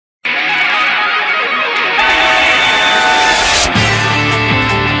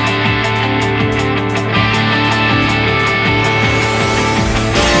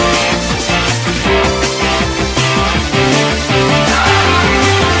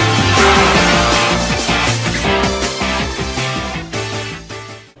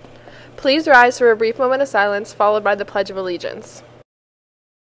Please rise for a brief moment of silence, followed by the Pledge of Allegiance.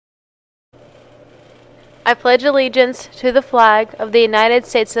 I pledge allegiance to the flag of the United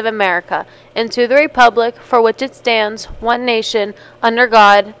States of America and to the republic for which it stands, one nation, under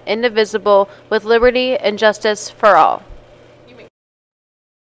God, indivisible, with liberty and justice for all.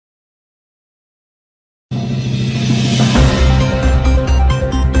 Good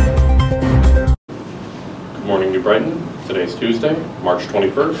morning, New Brighton. Today's Tuesday, March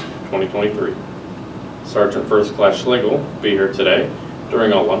 21st, 2023. Sergeant First Class Schlegel will be here today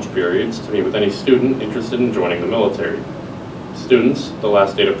during all lunch periods to meet with any student interested in joining the military. Students, the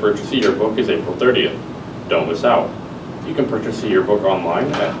last day to purchase a yearbook is April 30th. Don't miss out. You can purchase a yearbook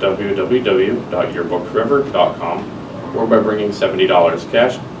online at www.yearbookforever.com or by bringing $70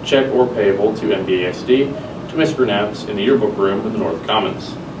 cash, check, or payable to NBASD to Ms. Brunapps in the yearbook room in the North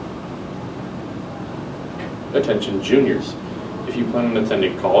Commons. Attention juniors. If you plan on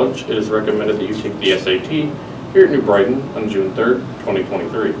attending college, it is recommended that you take the SAT here at New Brighton on June 3rd,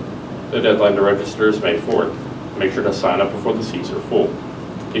 2023. The deadline to register is May 4th. Make sure to sign up before the seats are full.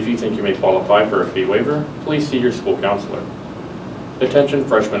 If you think you may qualify for a fee waiver, please see your school counselor. Attention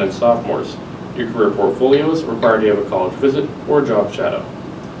freshmen and sophomores. Your career portfolios require you have a college visit or job shadow.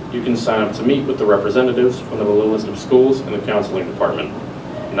 You can sign up to meet with the representatives from the below list of schools in the counseling department.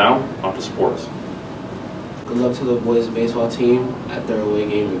 Now, on to sports. Good luck to the boys baseball team at their away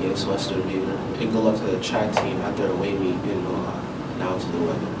game against Western Beaver, and good luck to the track team at their away meet in Mohawk. Now to the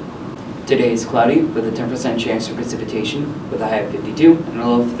weather. Today is cloudy with a 10% chance of precipitation with a high of 52 and a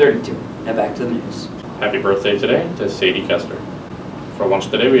low of 32. Now back to the news. Happy birthday today to Sadie Kester. For lunch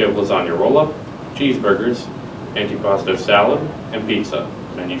today we have lasagna roll-up, cheeseburgers, antipasto salad, and pizza.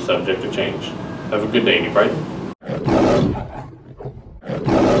 Menu subject to change. Have a good day, New Brighton.